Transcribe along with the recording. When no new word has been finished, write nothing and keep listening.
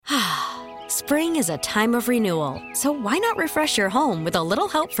Spring is a time of renewal, so why not refresh your home with a little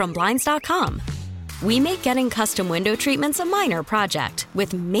help from Blinds.com? We make getting custom window treatments a minor project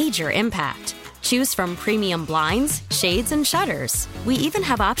with major impact. Choose from premium blinds, shades, and shutters. We even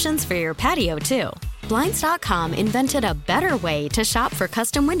have options for your patio, too. Blinds.com invented a better way to shop for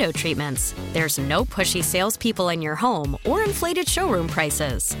custom window treatments. There's no pushy salespeople in your home or inflated showroom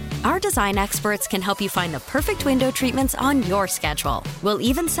prices. Our design experts can help you find the perfect window treatments on your schedule. We'll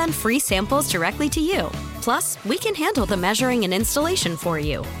even send free samples directly to you. Plus, we can handle the measuring and installation for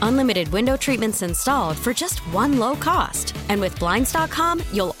you. Unlimited window treatments installed for just one low cost. And with Blinds.com,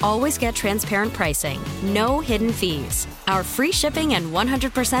 you'll always get transparent pricing. No hidden fees. Our free shipping and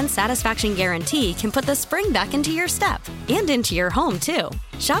 100% satisfaction guarantee can put the spring back into your step and into your home, too.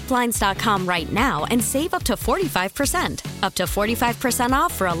 Shop Blinds.com right now and save up to 45%. Up to 45%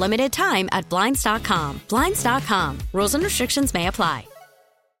 off for a limited time at Blinds.com. Blinds.com. Rules and restrictions may apply.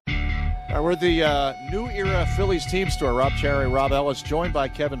 We're at the New Era Phillies team store. Rob Cherry, Rob Ellis, joined by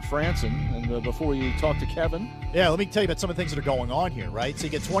Kevin Franson. And before we talk to Kevin. Yeah, let me tell you about some of the things that are going on here, right? So you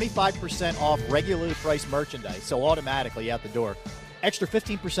get 25% off regularly priced merchandise, so automatically out the door. Extra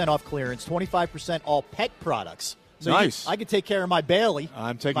 15% off clearance, 25% all pet products. So nice. I could take care of my Bailey.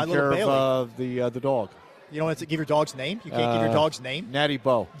 I'm taking care of the dog. You don't have to give your dog's name? You can't give your dog's name? Natty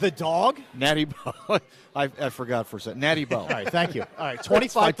Bo. The dog? Natty Bo. I forgot for a second. Natty Bo. All right, thank you. All right,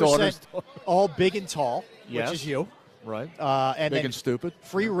 25% all big and tall, yes. Which is you. Right. And big and stupid.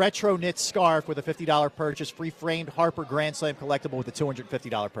 Free retro knit scarf with a $50 purchase. Free framed Harper Grand Slam collectible with a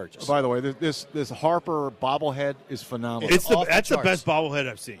 $250 purchase. By the way, this Harper bobblehead is phenomenal. That's the best bobblehead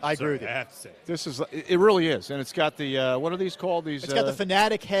I've seen. I agree with you. I have to say. It really is. And it's got the, what are these called? It's got the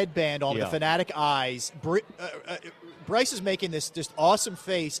Fanatic headband on, the Fanatic eyes. Bryce is making this just awesome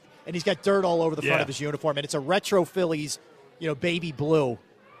face, and he's got dirt all over the front of his uniform, and it's a retro Phillies, baby blue.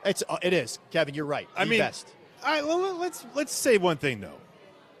 It is. Kevin, you're right. Best. Let's say one thing though,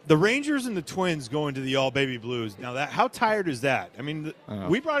 the Rangers and the Twins going to the all baby blues. Now how tired is that? I mean,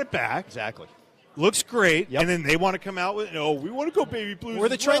 we brought it back. Exactly. Looks great, and then they want to come out with we want to go baby blues. We're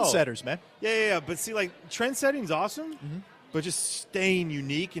the trendsetters, man. Yeah. But see, trend setting's awesome, but just staying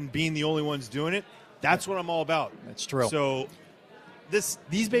unique and being the only ones doing it. That's what I'm all about. That's true. So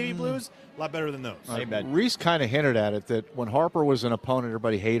these baby blues. A lot better than those. Reese kind of hinted at it that when Harper was an opponent,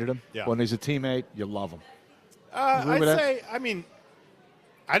 everybody hated him. Yeah. When he's a teammate, you love him. I'd say,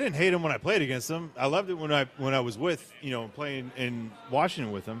 I didn't hate him when I played against him. I loved it when I was with, playing in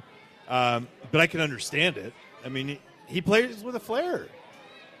Washington with him. But I can understand it. I mean, he plays with a flair.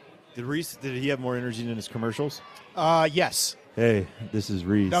 Did he have more energy than his commercials? Yes. Hey, this is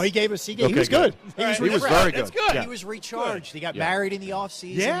Reese. No, he was good. He was very good. That's good. Yeah. He was recharged. He got married in the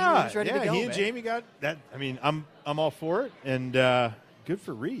offseason. Yeah, he was ready to go, he and Jamie got that. I mean, I'm all for it, and good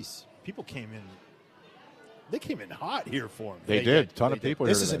for Reese. People came in. They came in hot here for him. They did. A ton of people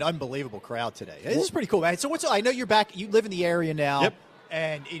here This is today. an unbelievable crowd today. This is pretty cool, man. So I know you're back. You live in the area now. Yep.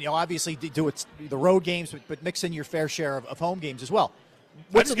 And, obviously do the road games, but mix in your fair share of home games as well.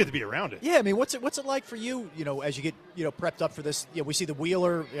 I just get to be around it. Yeah, I mean, what's it like for you, as you get, prepped up for this? We see the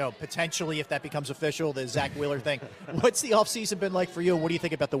Wheeler, potentially, if that becomes official, the Zach Wheeler thing. What's the offseason been like for you? What do you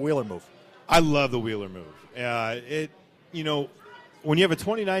think about the Wheeler move? I love the Wheeler move. When you have a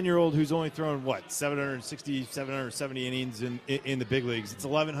 29-year-old who's only thrown, 760, 770 innings in the big leagues, it's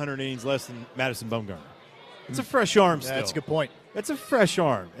 1,100 innings less than Madison Bumgarner. It's a fresh arm still. That's a good point. It's a fresh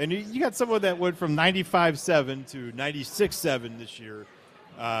arm. And you got someone that went from 95-7 to 96-7 this year.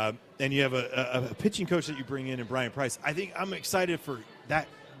 And you have a pitching coach that you bring in Brian Price. I think I'm excited for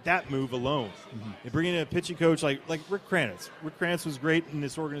that move alone. And bringing in a pitching coach like Rick Kranitz. Rick Kranitz was great in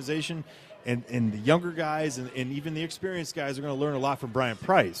this organization. And the younger guys and even the experienced guys are going to learn a lot from Brian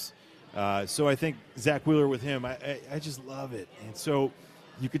Price. So I think Zach Wheeler with him, I just love it. And so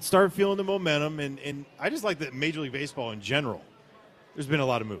you could start feeling the momentum. And I just like that Major League Baseball in general, there's been a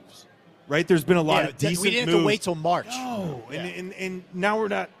lot of moves. Right? There's been a lot of decent moves. We didn't have to wait till March. No. Yeah. And now we're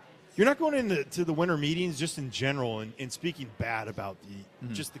not – you're not going into the winter meetings just in general and speaking bad about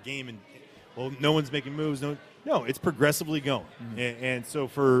just the game. And, no one's making moves. No, it's progressively going. And so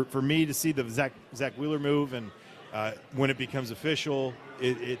for me to see the Zach Wheeler move and when it becomes official,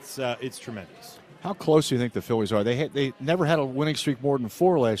 it's tremendous. How close do you think the Phillies are? They never had a winning streak more than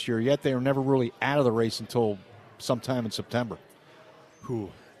 4 last year, yet they were never really out of the race until sometime in September.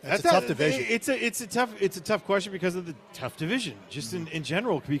 That's a tough division. It's a tough question because of the tough division, just in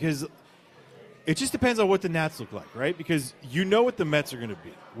general, because it just depends on what the Nats look like, right? Because what the Mets are going to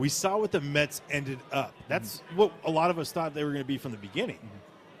be. We saw what the Mets ended up. That's what a lot of us thought they were going to be from the beginning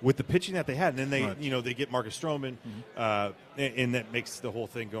with the pitching that they had. And then they get Marcus Stroman, and that makes the whole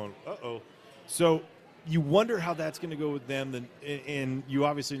thing going, uh-oh. So you wonder how that's going to go with them, and you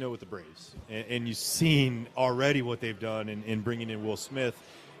obviously know with the Braves, and you've seen already what they've done in bringing in Will Smith.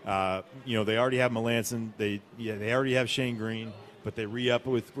 They already have Melanson. They already have Shane Green, but they re-up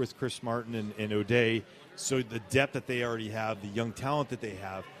with Chris Martin and O'Day. So the depth that they already have, the young talent that they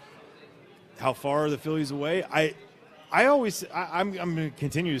have, how far are the Phillies away? I'm going to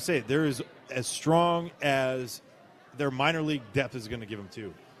continue to say it. They're as strong as their minor league depth is going to give them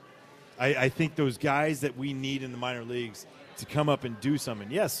too. I think those guys that we need in the minor leagues to come up and do something.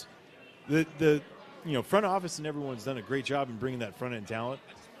 Yes, the front office and everyone's done a great job in bringing that front end talent,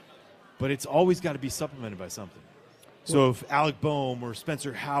 but it's always got to be supplemented by something. So if Alec Boehm or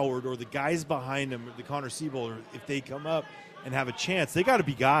Spencer Howard or the guys behind them, the Connor Siebold, if they come up and have a chance, they got to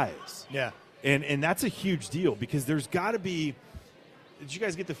be guys. Yeah. And that's a huge deal because there's got to be – did you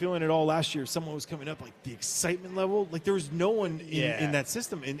guys get the feeling at all last year someone was coming up, like the excitement level? Like there was no one in that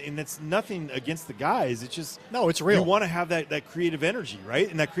system, and that's nothing against the guys. It's just – no, it's real. You want to have that creative energy, right?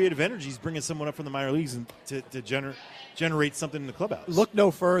 And that creative energy is bringing someone up from the minor leagues and to generate something in the clubhouse. Look no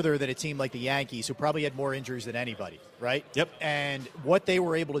further than a team like the Yankees, who probably had more injuries than anybody, right? Yep. And what they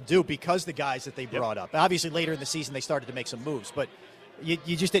were able to do because the guys that they brought up. Obviously, later in the season, they started to make some moves, but you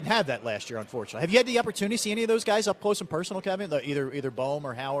just didn't have that last year, unfortunately. Have you had the opportunity to see any of those guys up close and personal, Kevin? Either Boehm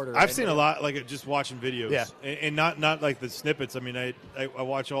or Howard? I've seen a lot, like just watching videos, and not like the snippets. I mean, I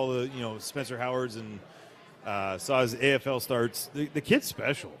watch all the Spencer Howards and saw his AFL starts. The kid's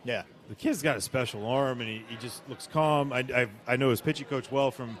special. Yeah. The kid's got a special arm, and he just looks calm. I know his pitching coach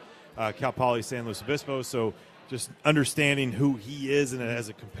well from Cal Poly San Luis Obispo, so just understanding who he is and as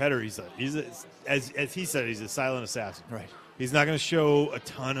a competitor, as he said, he's a silent assassin. Right. He's not going to show a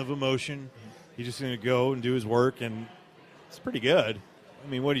ton of emotion. He's just going to go and do his work, and it's pretty good. I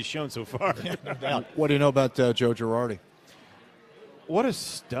mean, what he's shown so far. What do you know about Joe Girardi? What a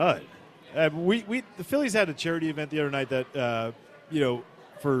stud! The Phillies had a charity event the other night that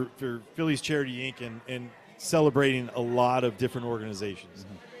for Phillies Charity Inc. and celebrating a lot of different organizations.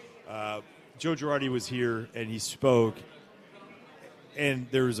 Mm-hmm. Joe Girardi was here and he spoke, and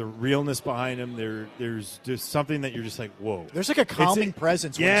there's a realness behind him. There's just something that you're just like, whoa. There's like a calming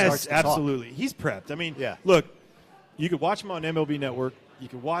presence when he starts to absolutely. talk. He's prepped. I mean, look, you could watch him on MLB Network. You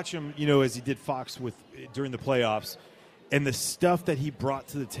could watch him, as he did Fox during the playoffs, and the stuff that he brought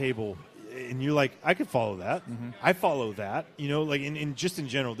to the table. And you're like, I could follow that. Mm-hmm. I follow that. In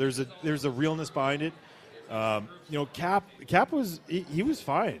general, there's a realness behind it. Cap was he was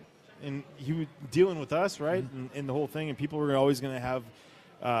fine, and he was dealing with us, right, and the whole thing. And people were always going to have.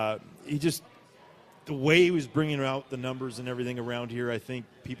 The way he was bringing out the numbers and everything around here, I think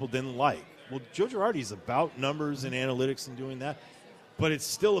people didn't like. Well, Joe Girardi's about numbers and analytics and doing that, but it's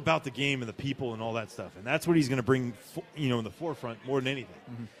still about the game and the people and all that stuff, and that's what he's going to bring, in the forefront more than anything.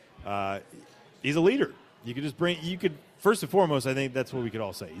 Mm-hmm. He's a leader. First and foremost, I think that's what we could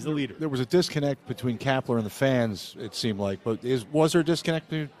all say. He's a leader. There was a disconnect between Kapler and the fans, it seemed like. But was there a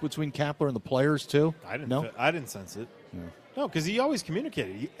disconnect between Kapler and the players too? I didn't sense it. No, because he always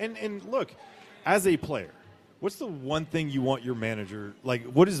communicated. And look, as a player, what's the one thing you want your manager, like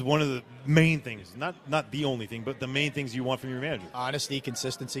what is one of the main things, not the only thing, but the main things you want from your manager? Honesty,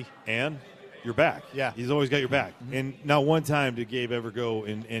 consistency. And your back. Yeah. He's always got your back. Mm-hmm. And not one time did Gabe ever go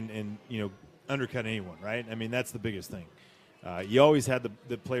and undercut anyone, right? I mean, that's the biggest thing. He always had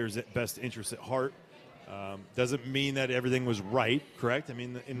the players' best interests at heart. Doesn't mean that everything was right, correct? I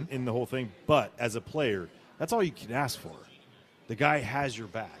mean, in the whole thing. But as a player, that's all you can ask for. The guy has your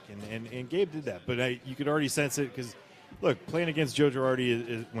back, and Gabe did that. But you could already sense it because, look, playing against Joe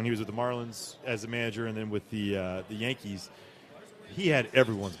Girardi when he was with the Marlins as a manager and then with the Yankees, he had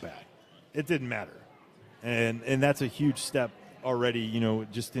everyone's back. It didn't matter. And that's a huge step already,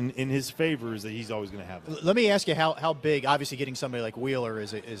 just in his favor is that he's always going to have it. Let me ask you how big, obviously getting somebody like Wheeler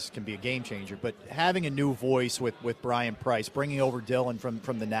can be a game changer, but having a new voice with Brian Price, bringing over Dylan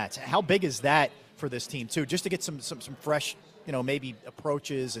from the Nats, how big is that for this team too, just to get some fresh, maybe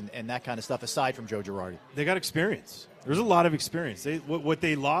approaches and that kind of stuff aside from Joe Girardi? They got experience. There's a lot of experience. What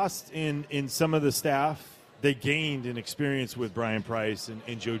they lost in some of the staff, they gained in experience with Brian Price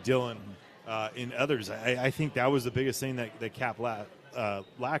and Joe Dillon. In others, I think that was the biggest thing that Cap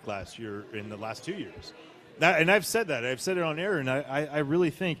lacked last year in the last 2 years. And I've said that. I've said it on air, and I really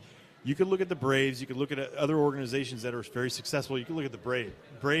think you could look at the Braves. You could look at other organizations that are very successful. You could look at the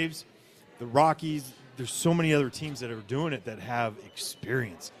Braves, the Rockies. There's so many other teams that are doing it that have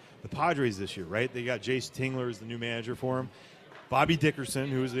experience. The Padres this year, right? They got Jace Tingler as the new manager for them. Bobby Dickerson,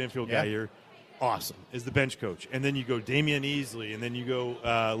 who is the infield guy here, awesome, is the bench coach. And then you go Damian Easley, and then you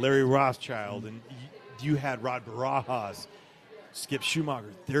go Larry Rothschild, and you had Rod Barajas. Skip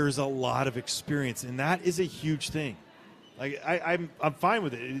Schumacher. There's a lot of experience, and that is a huge thing. Like I'm fine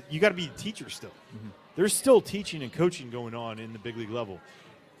with it. You got to be a teacher still. Mm-hmm. There's still teaching and coaching going on in the big league level.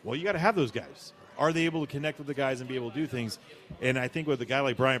 Well, you got to have those guys. Are they able to connect with the guys and be able to do things? And I think with a guy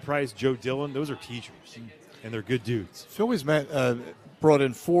like Brian Price, Joe Dillon, those are teachers, and they're good dudes. Phillies brought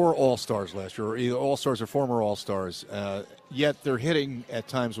in 4 All-Stars last year, or either All-Stars or former All-Stars, yet their hitting at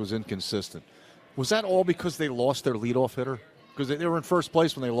times was inconsistent. Was that all because they lost their leadoff hitter? Because they were in first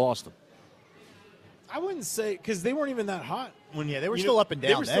place when they lost them. I wouldn't say, because they weren't even that hot. They were still up and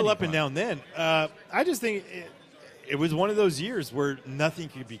down. They were still up and down then. I just think it was one of those years where nothing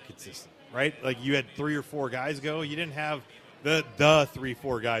could be consistent, right? Like you had 3 or 4 guys go. You didn't have the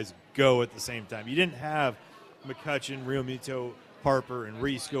 3-4 guys go at the same time. You didn't have McCutchen, Realmuto, Harper, and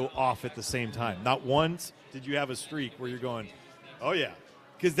Reese go off at the same time. Not once did you have a streak where you're going, oh, yeah.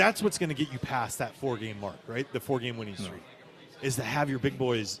 Because that's what's going to get you past that 4-game mark, right? The 4-game winning streak is to have your big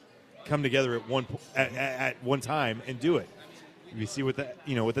boys come together at one time and do it. You see with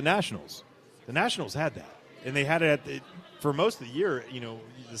the Nationals. The Nationals had that. And they had it for most of the year,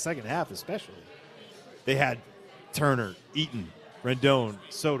 the second half especially. They had Turner, Eaton, Rendon,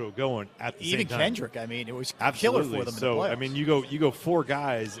 Soto going at the same time. Even Kendrick, it was Absolutely. Killer for them. So, in the playoffs. you go 4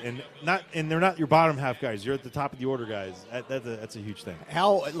 guys, and they're not your bottom half guys. You're at the top of the order guys. That's a huge thing.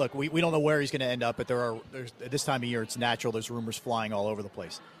 Look, we don't know where he's going to end up, but there's this time of year, it's natural. There's rumors flying all over the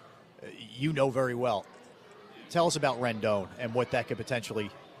place. You know very well. Tell us about Rendon and what that could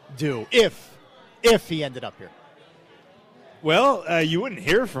potentially do if he ended up here. Well, you wouldn't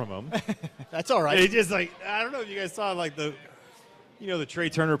hear from him. That's all right. It's just like, I don't know if you guys saw like the Trey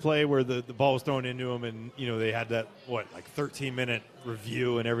Turner play where the ball was thrown into him, and they had that 13-minute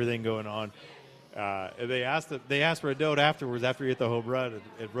review and everything going on. They asked Rendon afterwards after he hit the home run,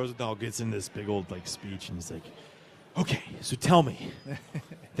 and Rosenthal gets in this big old speech, and he's like, "Okay, so tell me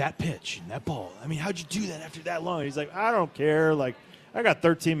that pitch and that ball. How'd you do that after that long?" He's like, "I don't care. I got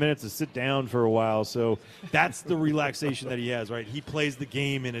 13 minutes to sit down for a while." So that's the relaxation that he has, right? He plays the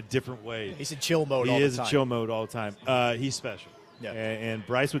game in a different way. He's in chill mode all the time. He is in chill mode all the time. He's special. Yeah. And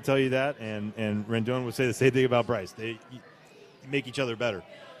Bryce would tell you that, and Rendon would say the same thing about Bryce. They make each other better.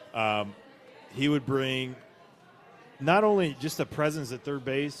 He would bring not only just a presence at third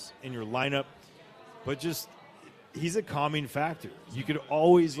base in your lineup, but just he's a calming factor. You could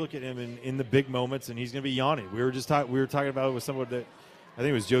always look at him in the big moments, and he's going to be yawning. We were talking about it with someone that I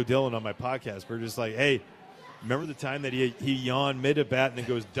think it was Joe Dillon on my podcast. We were just like, hey, remember the time that he yawned mid at bat and then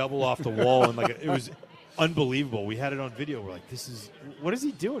goes double off the wall, and it was unbelievable. We had it on video. We're like, what is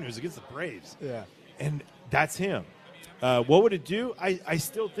he doing? It was against the Braves. Yeah. And that's him. What would it do? I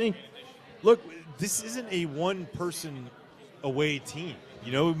still think, look, this isn't a one-person away team.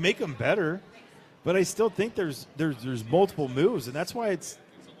 Make them better. But I still think there's multiple moves, and that's why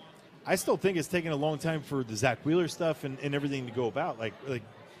I still think it's taking a long time for the Zach Wheeler stuff and everything to go about.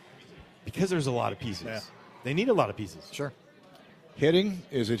 Because there's a lot of pieces. Yeah. They need a lot of pieces. Sure. Hitting?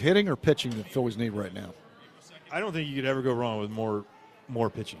 Is it hitting or pitching that Phillies need right now? I don't think you could ever go wrong with more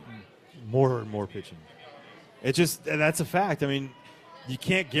pitching. More and more pitching. It's just, that's a fact. You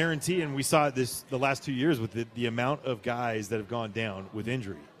can't guarantee, and we saw it the last 2 years with the amount of guys that have gone down with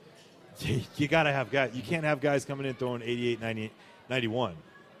injury. You got to have guys. You can't have guys coming in throwing 88, 90, 91.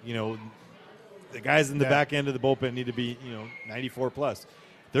 The guys in the back end of the bullpen need to be, 94 plus.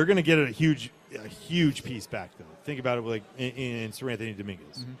 They're going to get a huge piece back, though. Think about it in Seranthony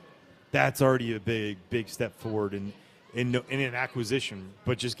Dominguez. Mm-hmm. That's already a big step forward in an acquisition,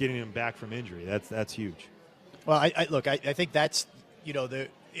 but just getting him back from injury, that's huge. Well, I think that's,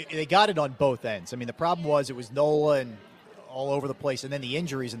 they got it on both ends. The problem was it was Nola and all over the place, and then the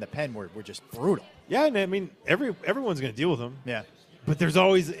injuries in the pen were just brutal. Yeah, and everyone's going to deal with them. Yeah. But there's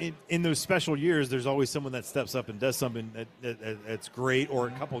always, in those special years, there's always someone that steps up and does something that's great, or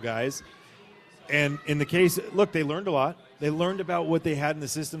a couple guys. And in the case, look, they learned a lot. They learned about what they had in the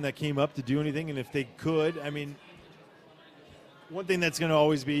system that came up to do anything, and if they could, one thing that's going to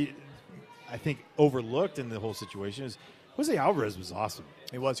always be, I think, overlooked in the whole situation is Jose Alvarez was awesome.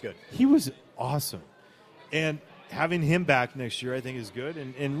 He was good. He was awesome. And having him back next year, I think, is good.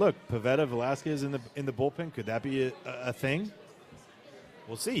 And look, Pivetta, Velasquez in the bullpen, could that be a thing?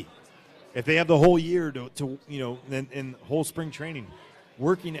 We'll see. If they have the whole year to and whole spring training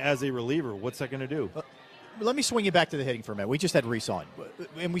working as a reliever, what's that going to do? Let me swing you back to the hitting for a minute. We just had Reese on,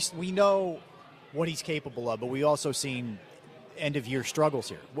 and we know what he's capable of, but we also seen end-of-year struggles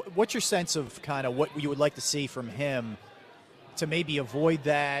here. What's your sense of kind of what you would like to see from him to maybe avoid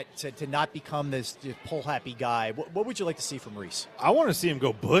that, to not become this pull-happy guy? What would you like to see from Reese? I want to see him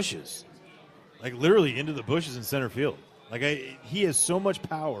go bushes, literally into the bushes in center field. Like he has so much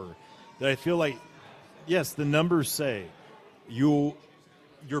power that I feel like, yes, the numbers say your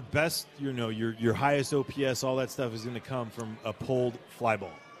best, your highest OPS, all that stuff is going to come from a pulled fly ball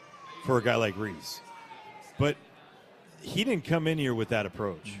for a guy like Rhys. But he didn't come in here with that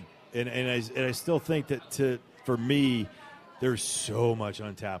approach, and I still think that for me, there's so much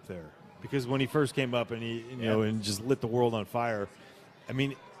untapped there, because when he first came up and he and just lit the world on fire, I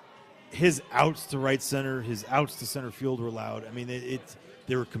mean, his outs to right center, his outs to center field were loud. I mean,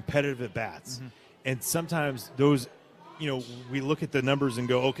 they were competitive at bats, and sometimes those, we look at the numbers and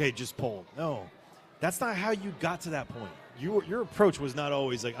go, okay, just pull. No, that's not how you got to that point. Your approach was not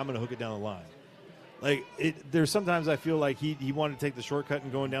always like, I'm going to hook it down the line. Like, there's sometimes I feel like he wanted to take the shortcut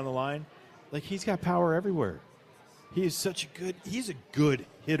and going down the line. Like, he's got power everywhere. He's a good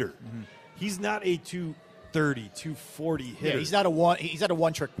hitter. He's not a 230, 240 hitter. Yeah, he's not a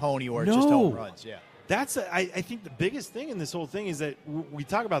one-trick pony or just home runs. Yeah. That's I think the biggest thing in this whole thing is that we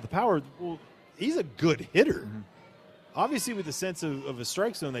talk about the power. Well, he's a good hitter. Obviously with the sense of a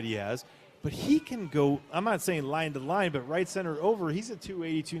strike zone that he has. But he can go, I'm not saying line to line, but right center over, he's a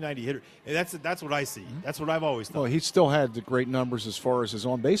 280, 290 hitter. And that's what I see. That's what I've always thought. Well, he still had the great numbers as far as his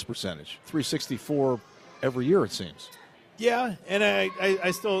on-base percentage. 364 every year, it seems. Yeah, and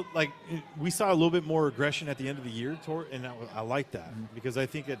I still, like, we saw a little bit more aggression at the end of the year, and I like that. Because I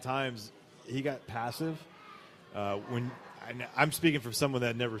think at times he got passive. I'm speaking from someone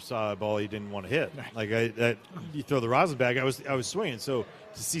that never saw a ball he didn't want to hit. Like, you throw the rosin bag, I was swinging. So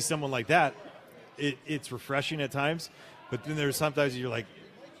to see someone like that, it's refreshing at times. But then there's sometimes you're like,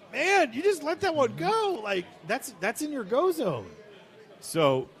 man, you just let that one go. Like, that's in your go zone.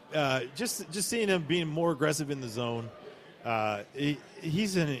 So just seeing him being more aggressive in the zone,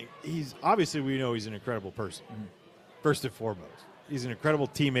 he's obviously, we know he's an incredible person. First and foremost, he's an incredible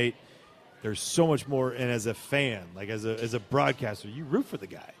teammate. There's so much more, and as a fan, like as a broadcaster, you root for the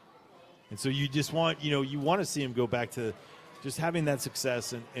guy, and so you just want you want to see him go back to just having that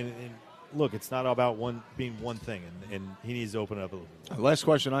success. And look, it's not about being one thing, and he needs to open it up a little bit. The last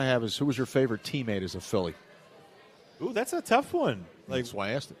question I have is, who was your favorite teammate as a Philly? Ooh, that's a tough one. Like, that's why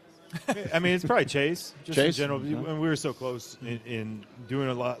I asked it. I mean, it's probably Chase. Just Chase? In general, and we were so close in doing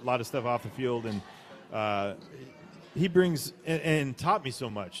a lot of stuff off the field, and he brings and taught me so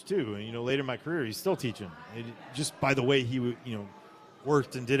much too. And later in my career, he's still teaching. Just by the way he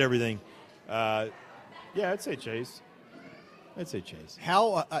worked and did everything. Yeah, I'd say Chase.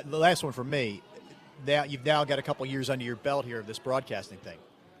 How the last one for me. Now you've got a couple years under your belt here of this broadcasting thing.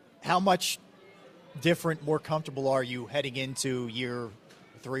 How much different, more comfortable are you heading into year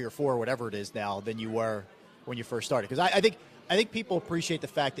 3 or 4, whatever it is now, than you were when you first started? Because I think people appreciate the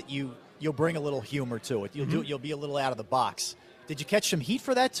fact that you'll bring a little humor to it. You'll be a little out of the box. Did you catch some heat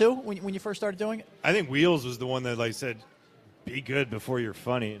for that too when you first started doing it? I think Wheels was the one that said, "Be good before you're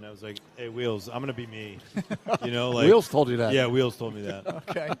funny," and I was like, "Hey, Wheels, I'm gonna be me." Wheels told you that. Yeah, Wheels told me that.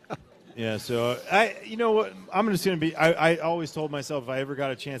 Okay. Yeah, so what? I'm just gonna be. I always told myself if I ever got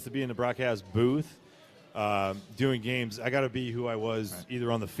a chance to be in the broadcast booth, doing games, I got to be who I was,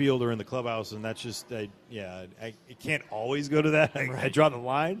 either on the field or in the clubhouse, and that's just, I can't always go to that. I draw the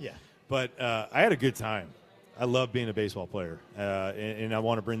line. Yeah. But I had a good time. I love being a baseball player, and I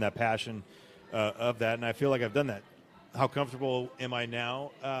want to bring that passion of that, and I feel like I've done that. How comfortable am I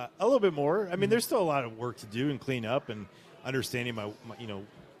now? A little bit more. I mean, there's still a lot of work to do and clean up and understanding my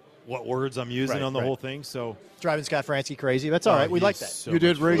what words I'm using on the whole thing. So driving Scott Franzke crazy. That's all right. We like that. So you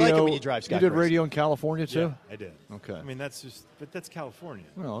did radio. We like it when you drive Scott. You did radio in California too. Yeah, I did. Okay. I mean, that's California.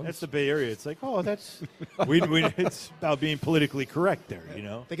 Well, that's the Bay Area. It's like, that's it's about being politically correct there.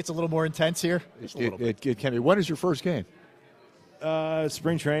 I think it's a little more intense here. It can be. When is your first game?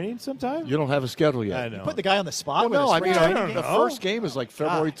 Spring training sometime. You don't have a schedule yet. I know. Put the guy on the spot. Well, no, I mean, I don't know. the first game is like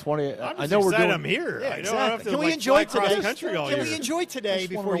February 20th. I know we're doing. I'm here. Yeah, I don't have to, Can we enjoy today? Country all Can year. we enjoy today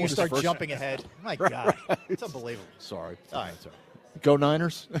before you start jumping ahead? My God, it's unbelievable. Sorry. All right. Go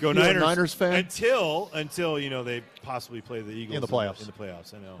Niners. Go You Niners. a Niners fan. Until they possibly play the Eagles in the playoffs. In the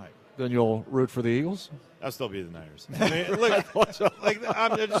playoffs, I know. Right. Then you'll root for the Eagles. I'll still be the Niners. I mean, look,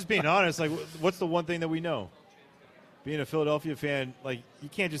 I'm just being honest. Like, what's the one thing that we know? Being a Philadelphia fan, you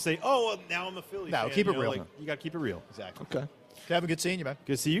can't just say, "Oh, well, now I'm a Philly fan." No, keep it real. You got to keep it real. Exactly. Okay. Kevin, good seeing you, man.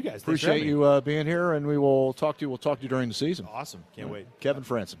 Good to see you guys. Appreciate you being here, and we will talk to you. We'll talk to you during the season. Awesome. Can't wait. Kevin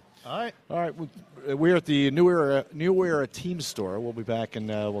Franson. All right. We're at the New Era Team Store. We'll be back, and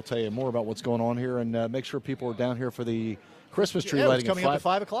we'll tell you more about what's going on here, and make sure people are down here for the Christmas tree lighting. It's coming up at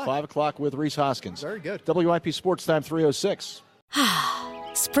 5 o'clock. 5 o'clock with Rhys Hoskins. Very good. WIP Sports Time 306.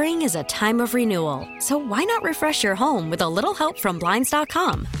 Spring is a time of renewal, so why not refresh your home with a little help from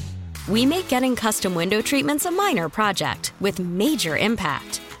Blinds.com? We make getting custom window treatments a minor project with major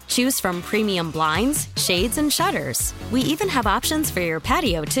impact. Choose from premium blinds, shades, and shutters. We even have options for your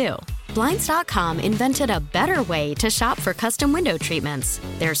patio, too. Blinds.com invented a better way to shop for custom window treatments.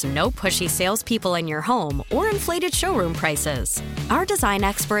 There's no pushy salespeople in your home or inflated showroom prices. Our design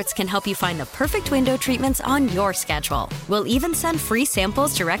experts can help you find the perfect window treatments on your schedule. We'll even send free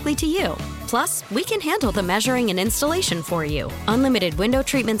samples directly to you. Plus, we can handle the measuring and installation for you. Unlimited window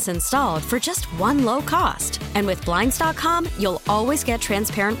treatments installed for just one low cost. And with Blinds.com, you'll always get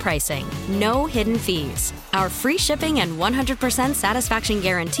transparent pricing. No hidden fees. Our free shipping and 100% satisfaction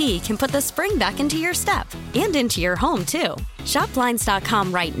guarantee can put the spring back into your step and into your home, too. Shop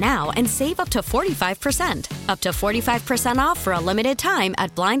Blinds.com right now and save up to 45%. Up to 45% off for a limited time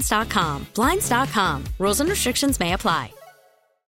at Blinds.com. Blinds.com. Rules and restrictions may apply.